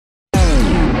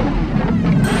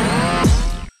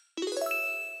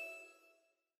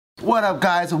What up,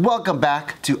 guys? Welcome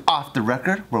back to Off the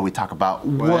Record, where we talk about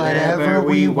whatever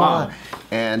we want.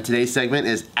 And today's segment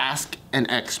is Ask an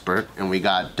Expert, and we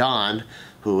got Don,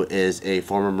 who is a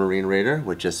former Marine Raider,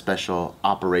 which is special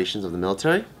operations of the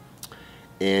military.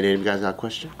 And any of you guys got a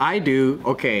question? I do.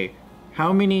 Okay,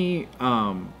 how many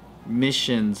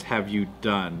missions have you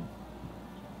done?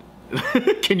 Do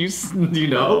you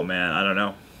know? Oh man, I don't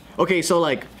know. Okay, so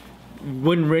like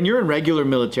when you're in regular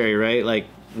military, right? Like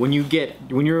when you get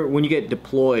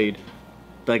deployed,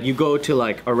 like you go to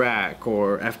like Iraq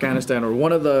or Afghanistan or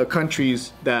one of the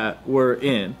countries that we're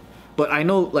in. But I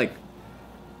know like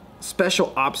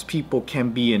special ops people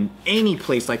can be in any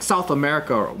place, like South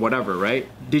America or whatever, right?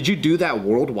 Did you do that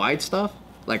worldwide stuff?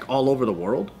 Like all over the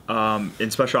world?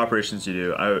 In special operations you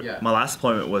do. My last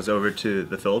deployment was over to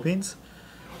the Philippines.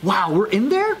 Wow, we're in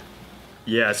there?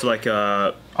 Yeah, so like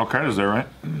Al-Qaeda's there, right?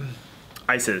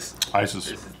 ISIS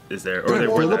is there. They're in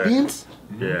the Philippines?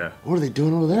 Yeah. What are they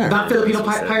doing over there? Not Filipino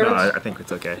pirates? No, I think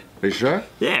it's okay. Are you sure?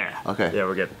 Yeah. Okay. Yeah,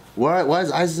 we're good. Why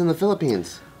is ISIS in the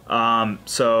Philippines?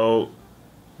 So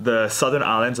the southern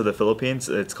islands of the Philippines,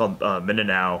 it's called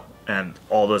Mindanao, and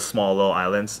all the small little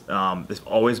islands, it's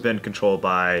always been controlled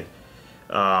by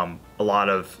a lot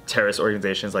of terrorist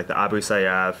organizations like the Abu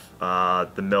Sayyaf,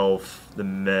 the MILF, the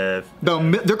MIF.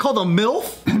 They're called the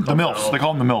MILF? The MILFs. They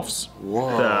call them the MILFs.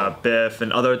 Whoa. The BIF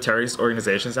and other terrorist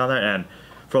organizations down there. And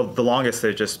for the longest,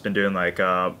 they've just been doing like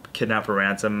kidnap for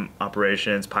ransom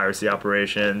operations, piracy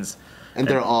operations. And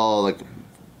they're all like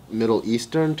Middle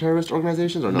Eastern terrorist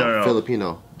organizations, or No.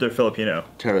 Filipino? They're Filipino.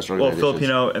 Terrorist organizations. Well,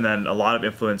 Filipino, and then a lot of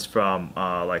influence from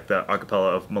like the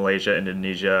archipelago of Malaysia,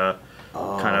 Indonesia,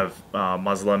 kind of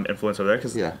Muslim influence over there,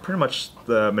 because pretty much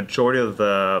the majority of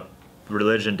the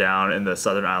religion down in the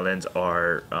southern islands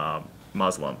are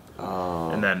Muslim.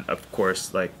 And then, of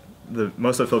course, like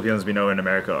most of the Filipinos we know in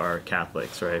America are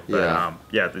Catholics, right? But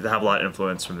they have a lot of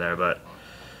influence from there, but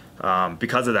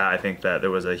because of that, I think that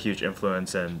there was a huge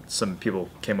influence, and some people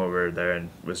came over there and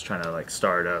was trying to like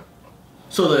start up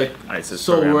ISIS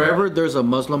program. Wherever there's a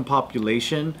Muslim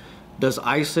population, does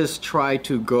ISIS try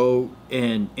to go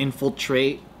and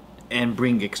infiltrate and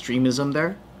bring extremism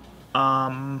there?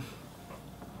 Because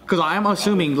I'm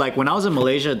assuming, like, when I was in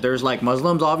Malaysia, there's like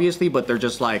Muslims, obviously, but they're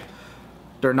just like,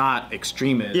 they're not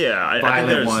extremist,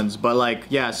 violent ones. But like,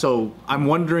 so I'm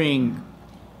wondering,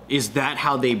 is that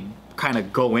how they kind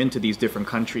of go into these different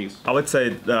countries? I would say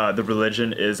the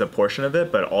religion is a portion of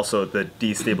it, but also the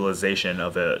destabilization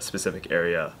of a specific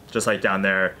area. Just like down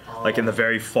there, like in the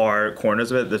very far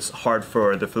corners of it, it's hard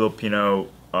for the Filipino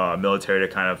military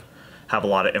to kind of have a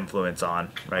lot of influence on,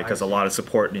 right? Because a lot of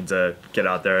support needs to get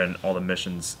out there, and all the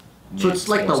missions. So it's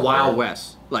like the Wild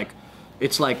West. Like,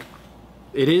 it's like,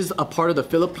 it is a part of the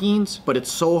Philippines, but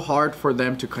it's so hard for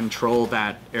them to control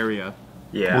that area.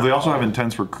 Yeah. Well, they also have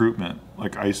intense recruitment,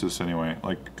 like ISIS anyway.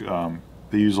 Like,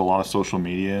 they use a lot of social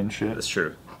media and shit. That's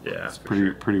true. Yeah. It's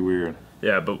pretty weird.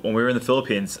 Yeah, but when we were in the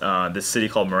Philippines, this city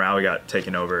called Marawi got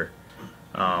taken over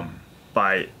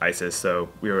by ISIS, so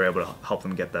we were able to help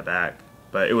them get that back.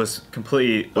 But it was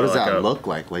completely. What does that look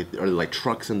like? Like, are there like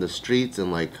trucks in the streets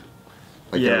and like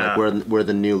we're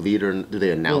the new leader? Do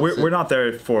they announce we're not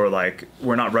there for like,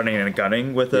 we're not running and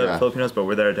gunning with the Filipinos, but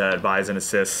we're there to advise and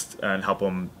assist and help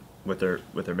them with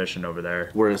their mission over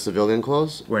there. We're in civilian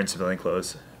clothes? We're in civilian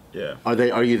clothes. Yeah.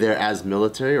 Are you there as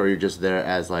military, or are you just there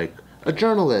as like a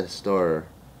journalist, or?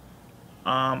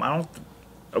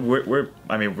 We're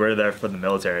there for the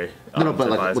military. No, but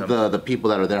like with the people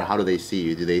that are there, how do they see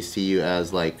you? Do they see you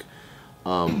as like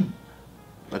 007,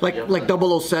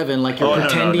 like you're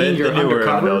pretending you're they knew we were in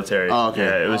the undercover? military. Oh, okay.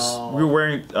 Yeah, it was. We were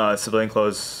wearing civilian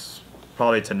clothes,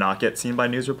 probably to not get seen by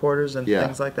news reporters and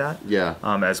things like that. Yeah.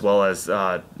 As well as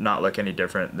not look any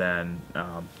different than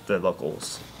the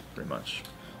locals, pretty much.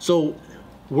 So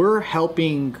we're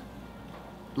helping,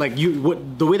 like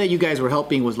the way that you guys were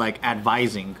helping was like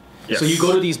advising. Yes. So you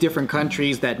go to these different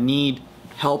countries that need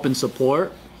help and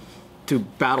support to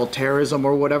battle terrorism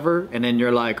or whatever, and then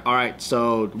you're like, all right,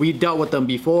 so we dealt with them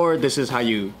before, this is how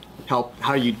you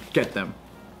get them.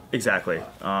 Exactly.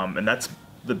 And that's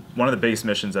one of the biggest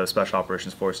missions of Special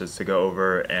Operations Forces, to go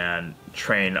over and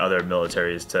train other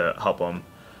militaries to help them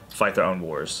fight their own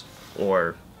wars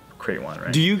or create one,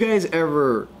 right? Do you guys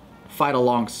ever fight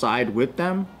alongside with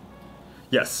them?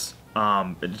 Yes.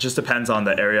 It just depends on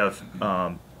the area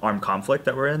of armed conflict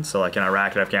that we're in. So like in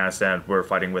Iraq and Afghanistan, we're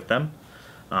fighting with them.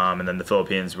 And then the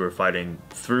Philippines, we're fighting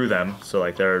through them. So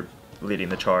like they're leading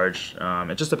the charge.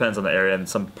 It just depends on the area. In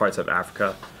some parts of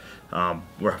Africa,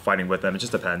 we're fighting with them. It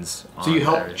just depends. So you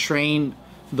help train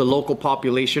the local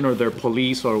population or their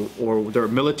police or their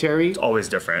military? It's always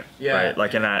different, right?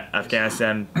 Like in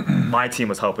Afghanistan, my team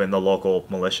was helping the local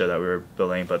militia that we were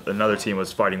building, but another team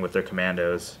was fighting with their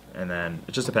commandos, and then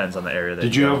it just depends on the area that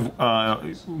Did you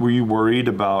have, were you worried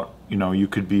about, you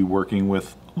could be working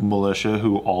with militia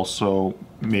who also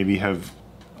maybe have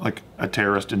like a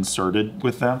terrorist inserted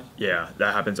with them? Yeah,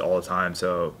 that happens all the time.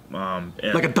 So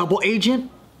like a double agent?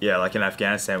 Yeah, like in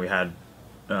Afghanistan, we had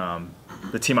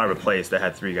the team I replaced that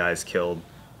had 3 guys killed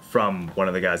from one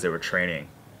of the guys they were training.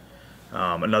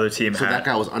 Another team So had, that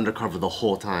guy was undercover the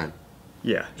whole time.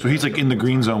 Yeah. So he's like in the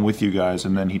green zone with you guys,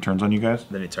 and then he turns on you guys?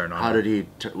 Then he turned on. How did he?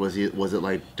 Was it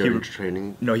like during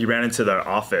training? No, he ran into their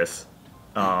office,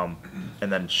 and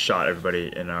then shot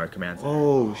everybody in our command center.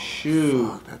 Oh shoot!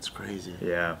 Fuck, that's crazy.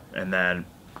 Yeah, and then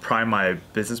Prime, my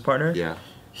business partner. Yeah.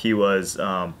 He was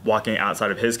walking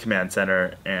outside of his command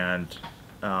center, and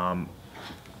an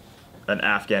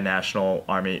Afghan National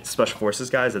Army Special Forces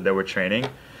guys that they were training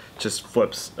just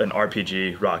flips an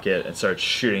RPG rocket and starts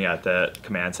shooting at the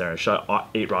command center. Shot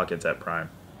 8 rockets at Prime.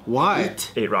 Why?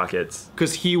 8 rockets.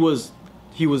 Because he was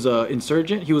a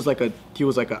insurgent. He was like a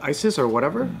ISIS or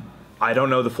whatever. I don't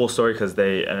know the full story because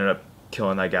they ended up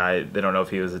killing that guy. They don't know if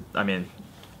he was. I mean,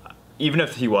 even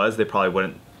if he was, they probably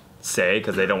wouldn't say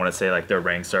because they don't want to say like their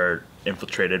ranks are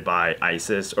infiltrated by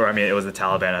ISIS, or I mean, it was the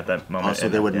Taliban at that moment. Also,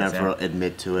 they would never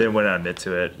admit to it. They wouldn't admit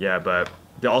to it. Yeah, but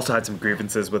they also had some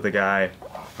grievances with the guy.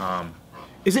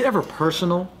 Is it ever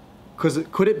personal? Because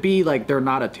could it be like they're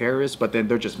not a terrorist, but then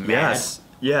they're just mad? Yes.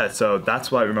 Yeah. So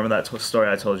that's why. Remember that story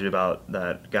I told you about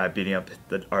that guy beating up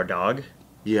our dog?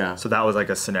 Yeah. So that was like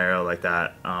a scenario like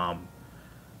that.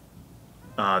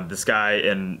 This guy,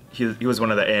 and he was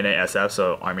one of the ANASF,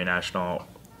 so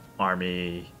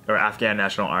Afghan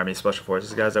National Army Special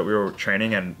Forces guys that we were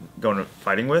training and going to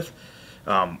fighting with.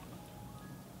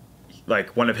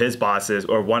 Like one of his bosses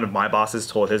or one of my bosses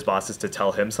told his bosses to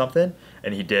tell him something,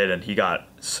 and he did, and he got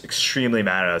extremely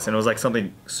mad at us. And it was like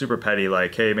something super petty,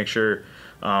 like, hey, make sure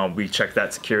we check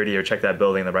that security or check that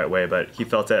building the right way. But he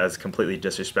felt it as completely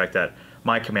disrespect that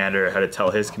my commander had to tell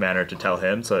his commander to tell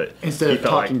him. So instead of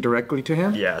talking directly to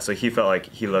him? Yeah, so he felt like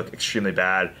he looked extremely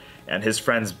bad, and his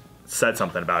friends said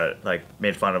something about it, like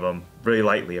made fun of him really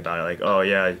lightly about it, like, oh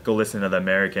yeah, go listen to the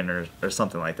American or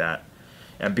something like that.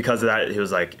 And because of that, he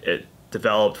was like, it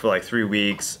developed for like 3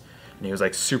 weeks, and he was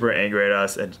like super angry at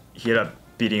us, and he ended up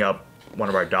beating up one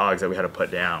of our dogs that we had to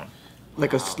put down.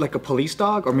 Like a police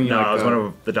dog, or no, like it was one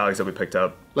of the dogs that we picked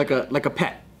up. Like a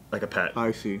pet. Like a pet.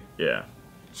 I see. Yeah.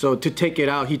 So to take it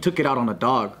out, he took it out on a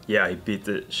dog. Yeah, he beat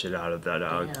the shit out of that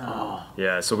dog.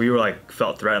 Yeah, so we were like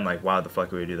felt threatened, like why the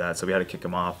fuck would we do that? So we had to kick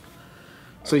him off.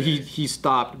 So he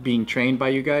stopped being trained by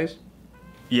you guys?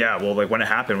 Yeah, well, like when it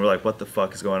happened, we're like, what the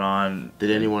fuck is going on?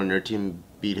 Did anyone on your team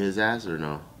beat his ass or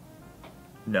no?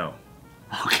 No.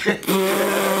 Okay.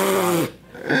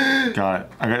 Got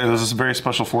it. This is a very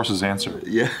Special Forces answer.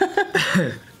 Yeah.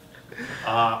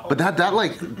 But that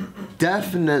like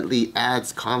definitely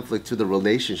adds conflict to the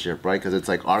relationship, right? Because it's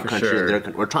like our country sure.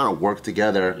 and we're trying to work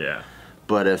together. Yeah.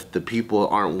 But if the people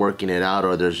aren't working it out,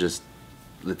 or there's just,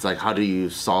 it's like, how do you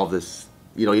solve this?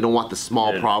 You know, you don't want the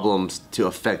small problems to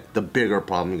affect the bigger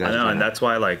problem you guys. I know, and that's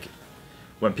why like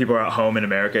when people are at home in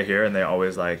America here, and they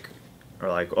always like are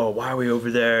like, oh, why are we over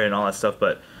there and all that stuff,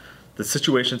 but the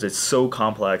situations, it's so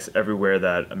complex everywhere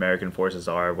that American forces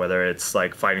are, whether it's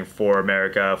like fighting for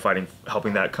America,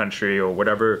 helping that country, or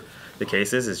whatever the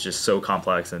case is, it's just so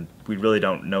complex, and we really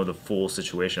don't know the full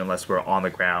situation unless we're on the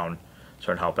ground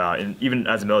trying to help out. And even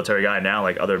as a military guy now,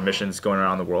 like other missions going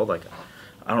around the world, like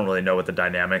I don't really know what the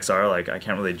dynamics are. Like I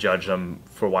can't really judge them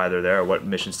for why they're there or what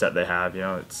mission set they have. You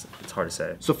know, it's hard to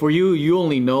say. So for you, you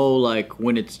only know like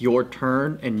when it's your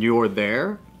turn and you're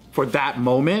there for that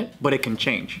moment, but it can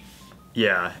change.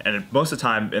 Yeah, and most of the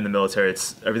time in the military,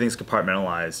 everything's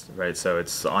compartmentalized, right? So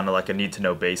it's on like a need to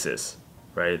know basis,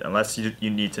 right? Unless you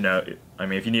need to know. I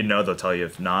mean, if you need to know, they'll tell you.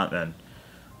 If not, then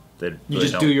they you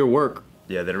just do your work.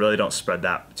 Yeah, they really don't spread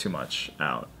that too much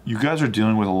out. You guys are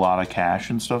dealing with a lot of cash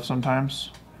and stuff sometimes.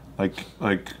 Like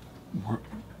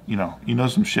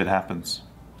some shit happens.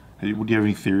 Do you have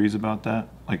any theories about that?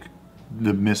 Like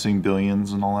the missing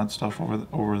billions and all that stuff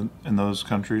over in those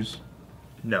countries?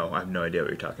 No, I have no idea what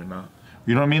you're talking about.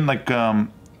 You know what I mean? Like,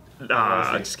 I'm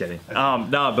just kidding.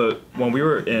 No, but when we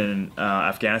were in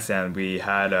Afghanistan, we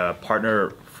had a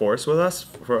partner force with us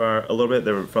for a little bit.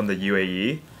 They were from the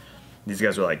UAE. These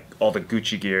guys were like all the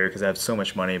Gucci gear because they have so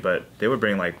much money, but they would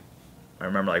bring like, I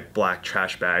remember like black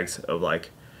trash bags of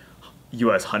like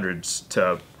US hundreds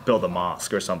to build a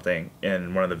mosque or something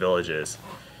in one of the villages.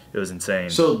 It was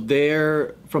insane. So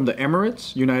they're from the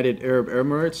Emirates, United Arab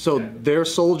Emirates. So their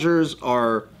soldiers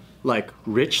are like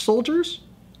rich soldiers?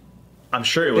 I'm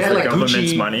sure it was They the had, like,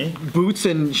 government's Gucci money. boots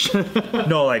and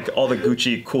No, like all the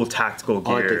Gucci cool tactical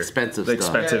gear. like the expensive the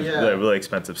stuff. expensive, Yeah, yeah. the really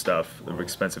expensive stuff, the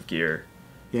expensive gear.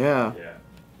 yeah.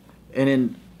 And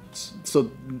then, so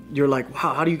you're like,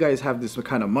 wow, how do you guys have this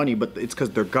kind of money? But it's because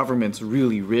their government's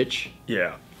really rich.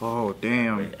 Yeah. Oh,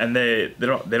 damn. And they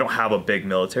don't have a big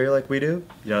military like we do,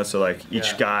 you know. So like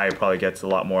each Yeah. guy probably gets a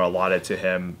lot more allotted to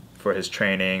him for his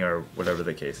training or whatever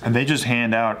the case is. And they just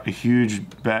hand out a huge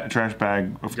trash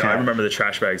bag of Yeah, cash. I remember the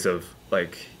trash bags of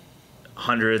like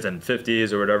hundreds and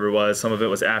fifties or whatever it was. Some of it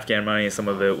was Afghan money, some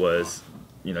of it was,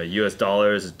 you know, U.S.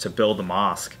 dollars to build the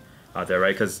mosque out there,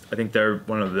 right? Because I think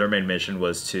one of their main mission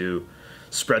was to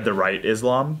spread the right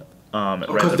Islam,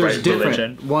 Because the there's right different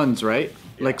religion. ones, right?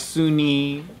 Like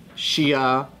Sunni,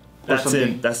 Shia, or That's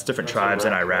something. that's different tribes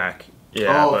in Iraq.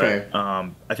 Yeah, Oh, okay. but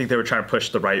I think they were trying to push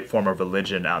the right form of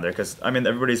religion out there because I mean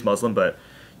everybody's Muslim, but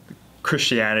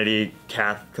Christianity,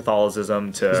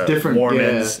 Catholicism to different,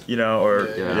 Mormons, yeah. you know, or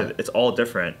Yeah. it's all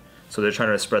different. So they're trying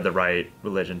to spread the right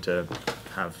religion to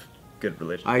have good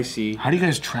religion. I see. How do you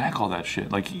guys track all that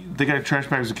shit? Like, they got trash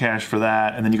bags of cash for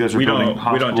that, and then you guys are we building don't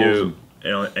hospitals.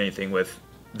 do anything with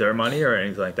their money or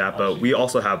anything like that, but we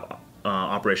also have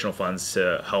operational funds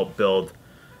to help build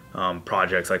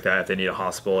projects like that if they need a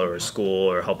hospital or a school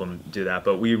or help them do that.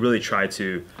 But we really try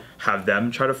to have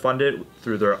them try to fund it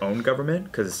through their own government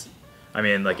because I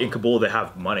mean, like in Kabul they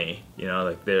have money, you know,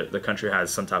 like the country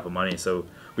has some type of money, so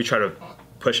we try to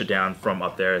push it down from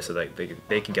up there so that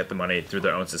they can get the money through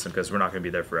their own system because we're not going to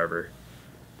be there forever.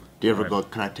 Do you ever go,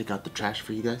 can I take out the trash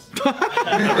for you guys?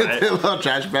 A little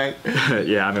trash bag.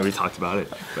 Yeah, I mean we talked about it,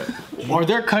 but Are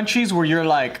there countries where you're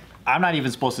like, I'm not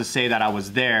even supposed to say that I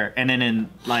was there, and then in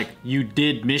like you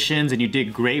did missions and you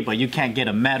did great, but you can't get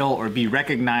a medal or be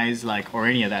recognized, like, or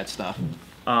any of that stuff?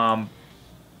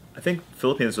 I think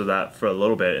Philippines was that for a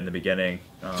little bit in the beginning.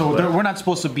 So but- we're not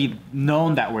supposed to be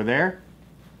known that we're there.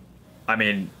 I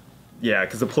mean, yeah,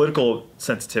 because the political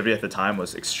sensitivity at the time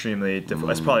was extremely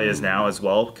different. It probably is now as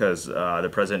well, because the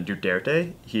president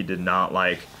Duterte, he did not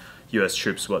like U.S.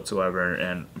 troops whatsoever,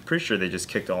 and I'm pretty sure they just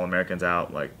kicked all Americans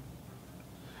out. Like,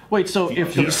 Wait, so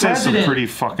if the He says some president, pretty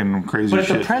fucking crazy but if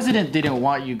shit. the president didn't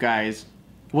want you guys,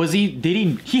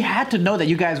 he had to know that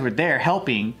you guys were there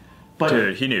helping, but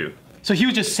dude, he knew. so he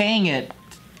was just saying it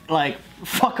like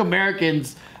fuck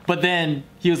Americans, but then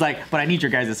he was like, but I need your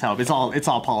guys' help. It's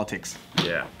all politics.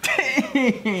 Yeah,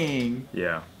 Dang.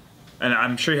 yeah, and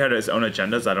I'm sure he had his own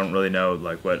agendas. I don't really know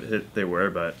like what they were,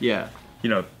 but Yeah. you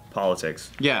know,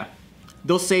 politics. Yeah.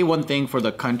 They'll say one thing for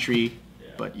the country,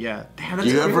 but yeah. Damn, Do that's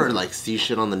you ever crazy. like see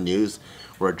shit on the news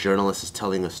where a journalist is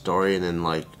telling a story and then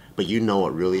like, but you know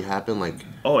what really happened? Like,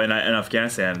 Oh, and in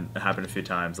Afghanistan, it happened a few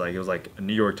times. Like it was like a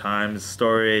New York Times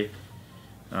story.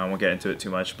 I won't get into it too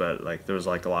much, but like there was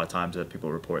like a lot of times that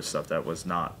people report stuff that's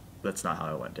not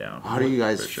how it went down. how do you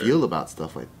guys For sure. feel about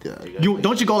stuff like that?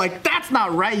 Don't you go like, that's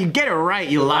not right, you get it right,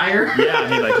 you liar. Yeah, I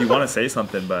mean, like you want to say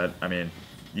something, but I mean,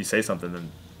 you say something, then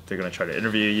they're gonna try to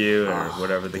interview you or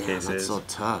whatever the Damn, case that's is. so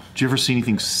tough. Did you ever see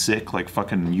anything sick, like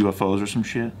fucking UFOs or some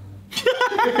shit?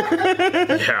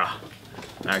 Yeah,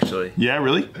 actually, Yeah,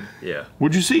 really? yeah.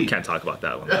 What'd you see? Can't talk about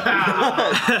that one.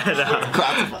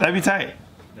 That'd be tight.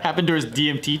 Happened during his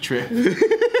DMT trip.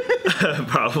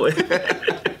 Probably.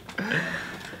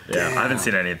 Yeah, I haven't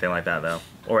seen anything like that though,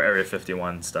 or Area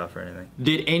 51 stuff or anything.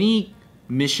 Did any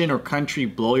mission or country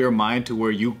blow your mind to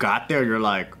where you got there, you're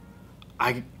like,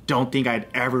 I don't think I'd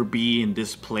ever be in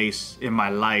this place in my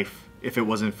life if it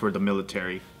wasn't for the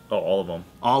military? Oh, all of them.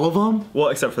 All of them? Well,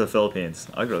 except for the Philippines.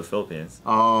 I'll go to the Philippines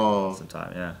Oh.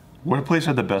 sometime. Yeah. What place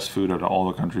had the best food out of all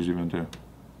the countries you've been to?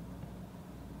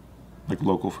 Like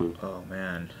local food. Oh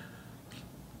man.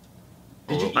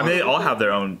 I mean, they all have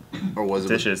their own. Or was it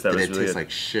Dishes that did was it really taste good. like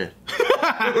shit?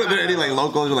 Were there any like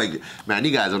locals who were like, man,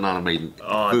 you guys are not amazing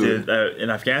Oh, food. dude! In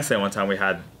Afghanistan, one time we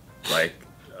had like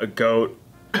a goat.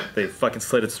 They fucking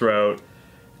slit its throat,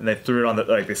 and they threw it on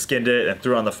they skinned it and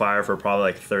threw it on the fire for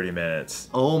probably like 30 minutes.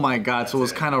 Oh my god, so it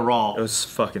was kind of raw. It was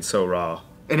fucking so raw.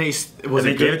 And was And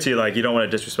they it gave good? it to you like you don't want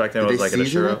to disrespect them. Did It was they like in a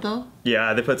season churro. it though?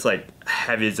 Yeah, they put like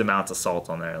heavy amounts of salt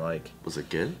on there. Like, Was it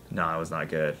good? no, it was not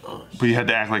good. But you had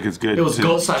to act like it's good. It was to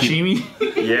goat keep-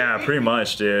 sashimi? Yeah, pretty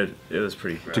much, dude. It was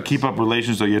pretty. Gross. To keep up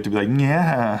relations, though, you have to be like,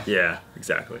 yeah. Yeah,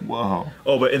 exactly. Whoa.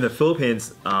 Oh, but in the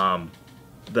Philippines,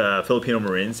 the Filipino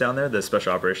Marines down there, the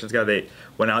special operations guy, they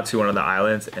went out to one of the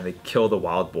islands and they killed a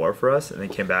wild boar for us, and they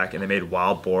came back and they made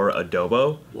wild boar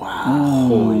adobo. Wow.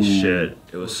 Holy shit,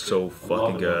 it was so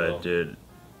fucking good, dude.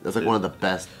 That's like one of the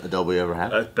best adobo you ever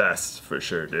had. Best for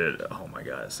sure, dude. Oh my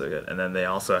god, it's so good. And then they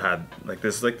also had like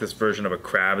this version of a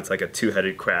crab. It's like a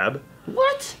two-headed crab.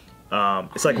 What?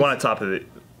 It's like one on top of the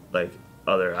like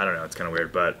other. I don't know. It's kind of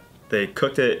weird, but they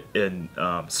cooked it in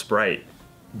Sprite.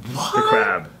 What? The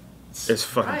crab. It's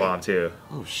fucking bomb too.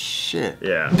 Oh shit.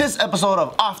 Yeah. This episode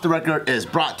of Off the Record is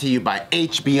brought to you by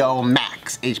HBO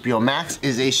Max. HBO Max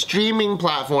is a streaming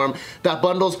platform that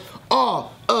bundles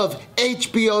all of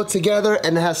HBO together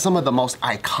and it has some of the most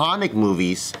iconic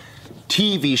movies,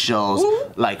 TV shows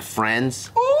like Friends,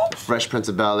 Fresh Prince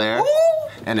of Bel-Air,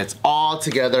 and it's all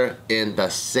together in the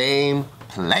same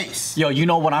place. Yo, you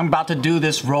know what I'm about to do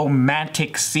this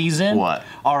romantic season? What?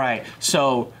 All right,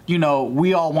 so, you know,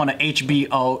 we all want to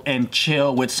HBO and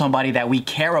chill with somebody that we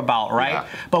care about, right? Yeah.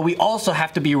 But we also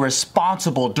have to be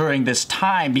responsible during this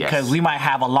time because we might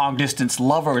have a long distance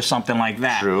lover or something like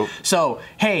that. True. So,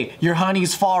 hey, your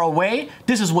honey's far away.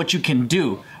 This is what you can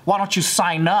do. Why don't you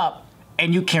sign up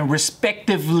and you can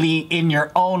respectively in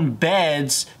your own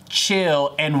beds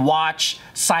chill and watch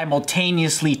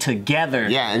simultaneously together.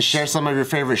 Yeah, and share some of your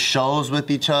favorite shows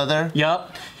with each other.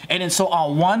 Yup. And then so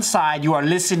on one side, you are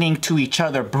listening to each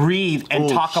other breathe and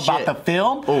talk about the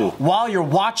film while you're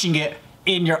watching it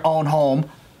in your own home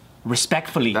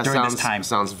respectfully during this time.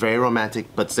 Sounds very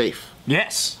romantic, but safe.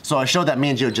 Yes. So a show that me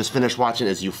and Gio just finished watching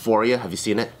is Euphoria. Have you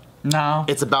seen it? No.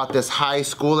 It's about this high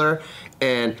schooler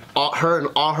and all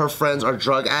her friends are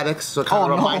drug addicts, so it kind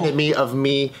of reminded me of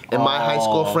me and my high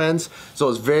school friends. So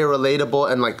it's very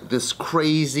relatable and like this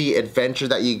crazy adventure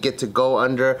that you get to go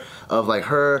under of like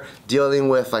her dealing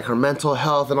with like her mental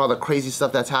health and all the crazy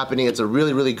stuff that's happening. It's a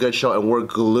really, really good show and we're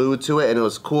glued to it, and it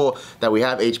was cool that we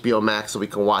have HBO Max so we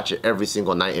can watch it every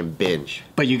single night and binge.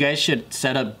 But you guys should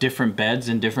set up different beds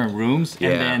in different rooms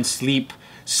and then sleep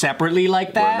separately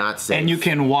like that. We're not safe. And you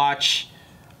can watch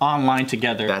online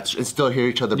together. And still hear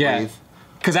each other breathe.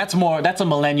 Because that's a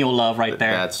millennial love right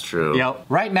there. That's true. Yep.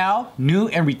 Right now, new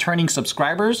and returning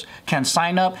subscribers can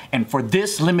sign up and for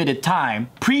this limited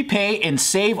time, prepay and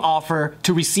save offer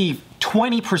to receive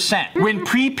 20% when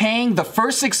prepaying the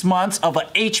first 6 months of an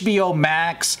HBO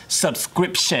Max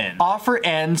subscription. Offer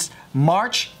ends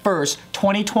March 1st,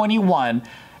 2021.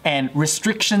 And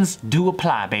restrictions do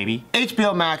apply, baby.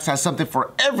 HBO Max has something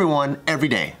for everyone every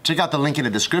day. Check out the link in the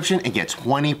description and get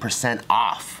 20%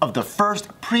 off of the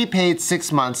first prepaid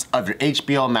 6 months of your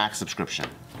HBO Max subscription.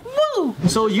 Woo!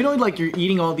 So you know, like you're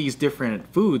eating all these different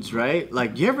foods, right?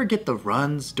 Like, you ever get the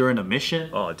runs during a mission?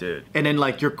 Oh, dude. And then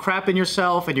like you're crapping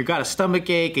yourself and you got a stomach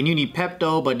ache and you need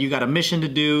Pepto, but you got a mission to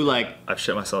do. Like, I've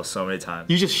shit myself so many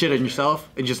times. you just shit on yourself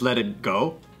and just let it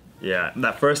go. Yeah,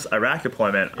 that first Iraq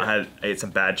deployment, I ate some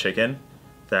bad chicken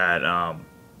that I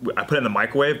put in the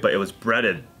microwave, but it was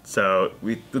breaded. So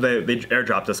they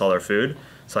airdropped us all our food,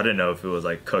 so I didn't know if it was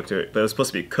like cooked, but it was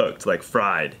supposed to be cooked, like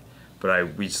fried.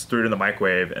 But we just threw it in the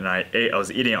microwave, and I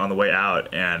was eating it on the way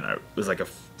out, and it was like a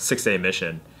 6-day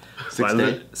mission. 6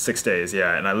 days? 6 days,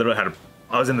 yeah. And I literally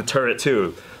I was in the turret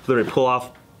too. Literally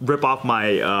rip off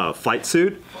my flight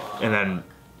suit, and then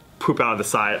poop out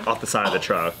off the side of the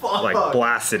truck, like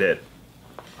blasted it.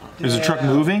 Is the truck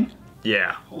moving?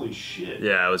 Yeah. Holy shit.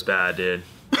 Yeah, it was bad, dude.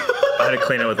 I had to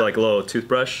clean it with like a little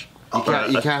toothbrush. You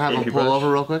can't have them pull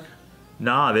over real quick?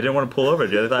 Nah, they didn't want to pull over,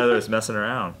 dude. They thought I was messing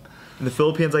around. In the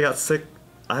Philippines, I got sick.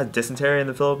 I had dysentery in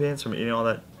the Philippines from eating all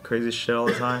that crazy shit all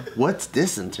the time. What's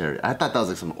dysentery? I thought that was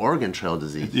like some Oregon Trail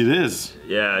disease. It is.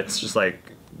 Yeah, it's just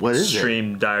like What is it?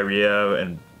 extreme diarrhea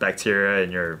and bacteria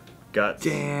in your guts.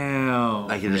 Damn.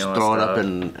 Like you're just throwing up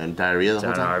and diarrhea the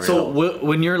whole time? So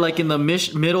when you're like in the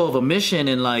middle of a mission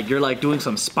and like you're like doing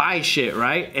some spy shit,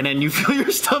 right? And then you feel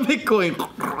your stomach going,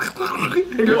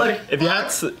 and you're like, if you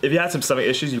had some stomach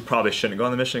issues, you probably shouldn't go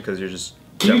on the mission because you're just.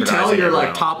 Can you tell jeopardizing your like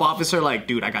everyone. top officer, like,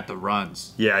 dude, I got the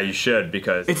runs? Yeah, you should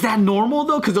because. Is that normal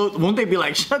though? Because won't they be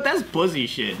like, shut, that's pussy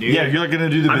shit, dude? Yeah, if you're like gonna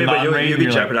do the I mean, but you'll be you're like,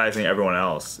 jeopardizing everyone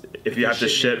else. If you have to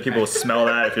shit, people will smell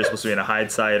that. If you're supposed to be in a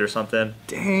hide site or something,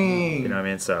 Dang. you know what I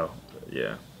mean? So,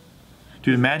 yeah.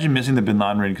 dude, imagine missing the Bin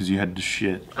Laden raid because you had to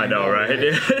shit. I know, right?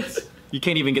 You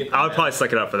can't even get. I would probably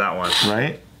suck it up for that one.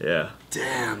 Right? Yeah.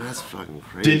 Damn, that's fucking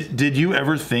crazy. Did you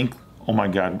ever think, oh my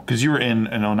god, because you were in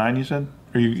 09 you said?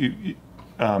 Or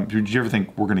did you ever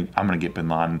think I'm gonna get Bin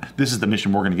Laden? This is the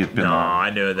mission, we're gonna get Bin No, Laden. I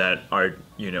knew that our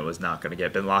unit was not going to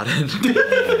get Bin Laden.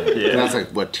 And that's like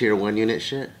what, tier 1 unit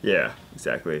shit? Yeah,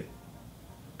 exactly.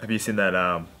 Have you seen that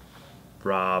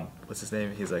Rob, what's his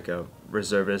name? He's like a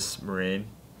reservist Marine,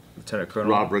 Lieutenant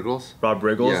Colonel. Rob Riggles? Rob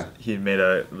Riggles. Yeah. He made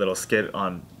a little skit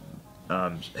on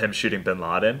him shooting Bin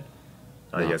Laden.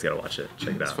 Oh, you guys gotta watch it.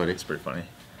 Check it out. funny. It's pretty funny.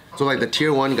 So like the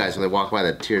tier 1 guys, when they walk by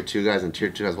the tier 2 guys and tier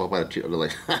 2 guys walk by the tier, they're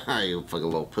like, haha, you fucking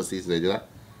little pussies. Do they do that?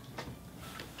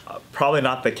 Probably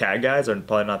not the CAG guys, or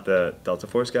probably not the Delta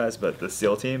Force guys, but the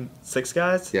SEAL Team 6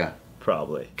 guys? Yeah.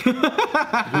 Probably.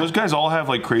 Those guys all have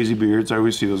like crazy beards. I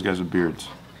always see those guys with beards.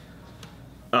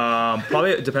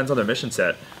 Probably it depends on their mission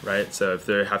set, right? So if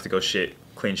they have to go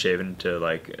clean shaven to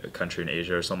like a country in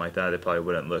Asia or something like that, they probably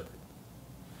wouldn't look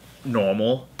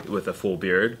normal with a full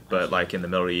beard. But like in the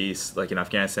Middle East, like in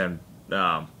Afghanistan,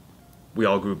 we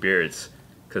all grew beards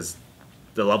because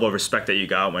the level of respect that you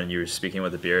got when you were speaking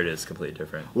with a beard is completely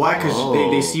different. Why?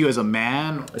 Because they see you as a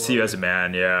man? I see you as a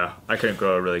man, yeah. I couldn't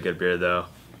grow a really good beard though.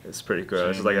 It's pretty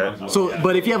gross. It's like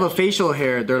but if you have a facial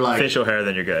hair, they're like... Facial hair,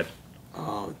 then you're good.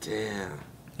 Oh, damn.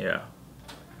 Yeah.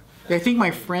 I think my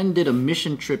friend did a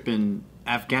mission trip in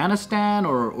Afghanistan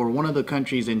or one of the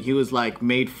countries, and he was like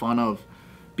made fun of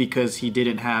because he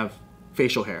didn't have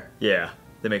facial hair. Yeah.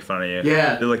 They make fun of you.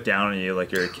 Yeah. They look down on you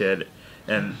like you're a kid.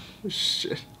 And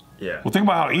Shit. yeah. Well, think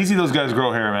about how easy those guys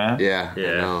grow hair, man. Yeah. Yeah.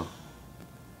 I know.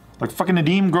 Like fucking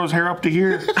Nadeem grows hair up to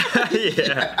here.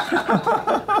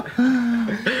 Yeah.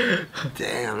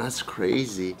 Damn, that's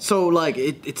crazy. So like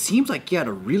it seems like you had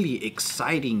a really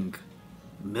exciting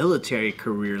military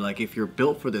career. Like if you're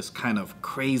built for this kind of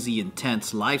crazy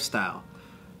intense lifestyle,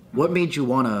 what made you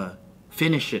want to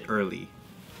finish it early?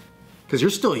 Because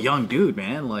you're still a young dude,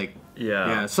 man. Like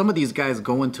yeah, some of these guys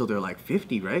go until they're like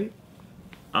 50, right?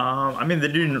 I mean, they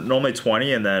do normally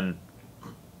 20, and then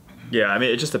yeah, I mean,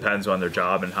 it just depends on their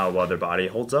job and how well their body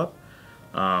holds up.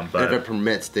 But if it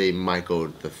permits, they might go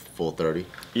the full 30.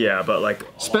 yeah, but like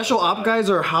Special op guys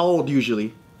are how old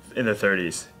usually? in the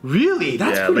 30s. Really?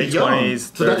 That's Yeah, pretty late young.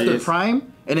 20s, So that's their 30s.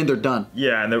 prime, and then they're done.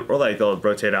 Yeah, and or like they'll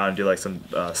rotate out and do like some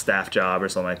staff job or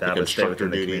something like that, Like but stay instructor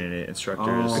within the duty. community. Instructors.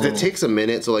 Oh. 'Cause it takes a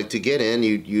minute. So like to get in,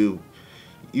 you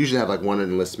usually have like one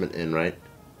enlistment in, right?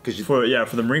 Because For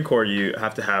the Marine Corps, you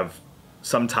have to have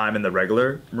some time in the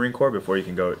regular Marine Corps before you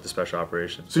can go to special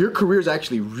operations. So your career is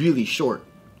actually really short.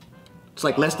 It's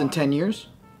like less than 10 years?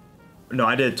 No,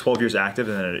 I did 12 years active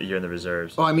and then a year in the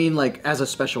reserves. Oh, I mean like as a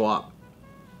special op.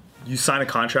 You sign a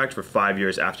contract for 5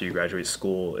 years after you graduate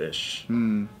school-ish.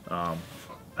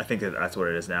 I think that's what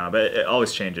it is now, but it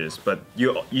always changes. But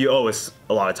you owe us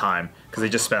a lot of time because they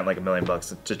just spent like $1 million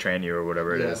to train you or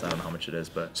whatever it is. I don't know how much it is,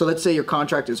 but So let's say your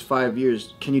contract is 5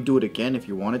 years. Can you do it again if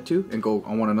you wanted to and go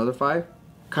on another 5?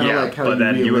 Kind of yeah. like how But you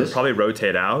then you would re-enlist? probably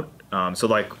rotate out. So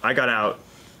like I got out,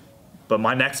 but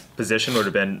my next position would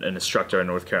have been an instructor in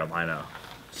North Carolina.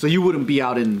 So you wouldn't be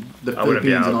out in the I wouldn't be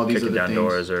Philippines and all out these kicking other down things.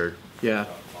 doors or Yeah.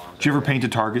 Did you ever paint a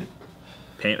target?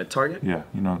 paint a target. Yeah,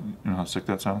 you know how sick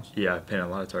that sounds? Yeah, I painted a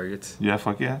lot of targets. Yeah,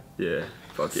 fuck yeah. Yeah,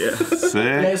 fuck yeah.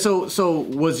 Yeah, Sick. so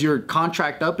was your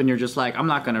contract up and you're just like, I'm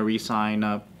not gonna re-sign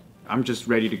up. I'm just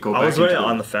ready to go back I was really into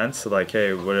on the fence, like,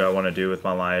 hey, what do I want to do with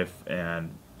my life? And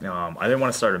I didn't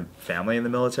want to start a family in the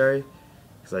military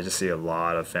because I just see a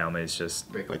lot of families just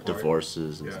like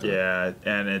divorces and stuff. yeah,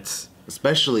 and it's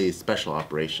Especially special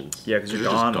operations. yeah, because you're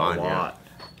just gone, gone, a yeah. lot.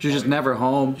 You're just never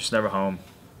home. You're just never home.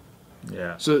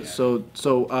 Yeah. So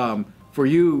for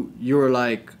you, you were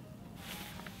like,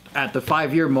 at the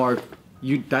 5-year mark,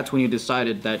 that's when you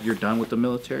decided that you're done with the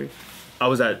military? I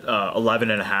was at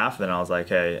 11 and a half, then I was like,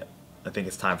 hey, I think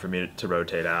it's time for me to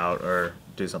rotate out or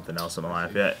do something else in my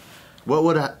life. Yeah. What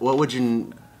would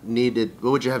you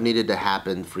have needed to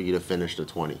happen for you to finish the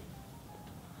 20?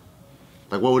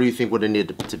 Like what would you think would have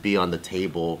needed to be on the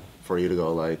table for you to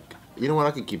go like, you know what,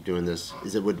 I could keep doing this?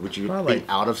 Would you Probably. be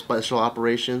out of special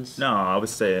operations? No, I would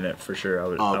stay in it for sure. I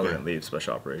Oh, okay. wouldn't leave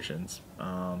special operations.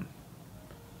 I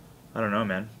don't know,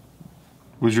 man.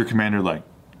 Was your commander like,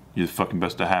 you're the fucking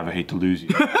best to have, I hate to lose you?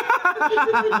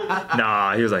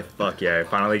 Nah, he was like, fuck yeah,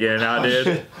 finally getting out,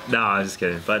 dude. Nah, I'm just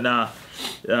kidding. But nah,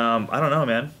 I don't know,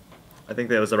 man. I think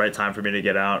that was the right time for me to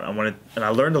get out. And I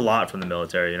learned a lot from the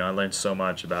military. You know, I learned so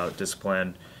much about discipline.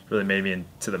 It really made me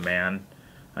into the man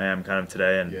I am kind of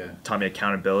today, and taught me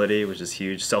accountability, which is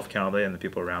huge, self-accountability, and the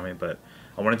people around me. But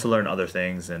I wanted to learn other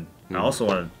things, and I also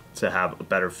wanted to have a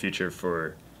better future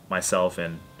for myself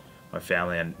and my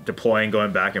family. And deploying,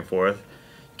 going back and forth,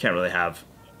 you can't really have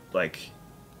like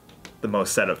the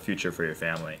most set up future for your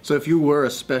family. So if you were a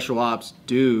special ops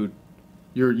dude,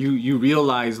 you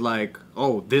realize like,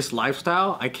 oh, this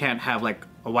lifestyle, I can't have like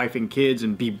a wife and kids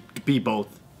and be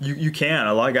both. You can.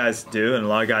 A lot of guys do, and a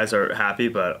lot of guys are happy,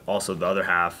 but also the other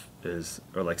half is,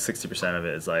 or like 60% of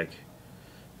it is like,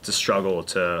 it's a struggle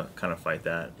to kind of fight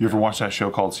that. You ever watch that show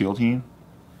called SEAL Team?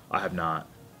 I have not.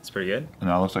 It's pretty good. And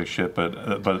that looks like shit,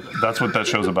 but that's what that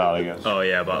show's about, I guess. Oh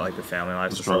yeah, about like the family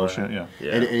life. The and struggle stuff. shit,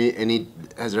 yeah. Yeah.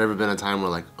 Has there ever been a time where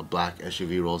like a black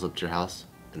SUV rolls up to your house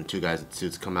and 2 guys in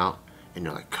suits come out and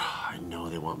you're like, God, I know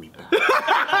they want me back.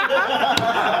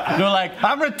 They're like,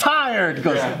 I'm retired. He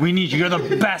goes, we need you. You're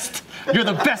the best. You're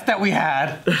the best that we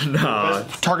had. No.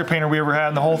 Target painter we ever had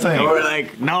in the whole thing. Or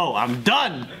like, no, I'm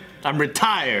done. I'm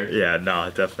retired. Yeah, no,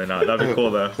 definitely not. That'd be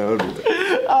cool though.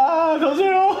 Those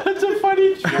are all such a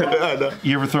funny joke.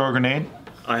 You ever throw a grenade?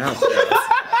 I have. Yeah.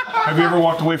 Have you ever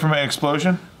walked away from an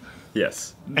explosion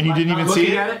Yes. and you didn't even see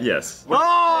it? Yes. Oh,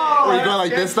 are you going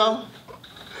like this though?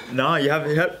 No, you have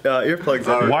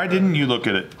earplugs in. Why didn't you look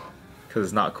at it? Because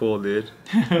it's not cool, dude.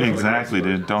 Exactly,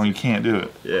 dude. You can't do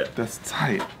it. Yeah. That's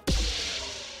tight.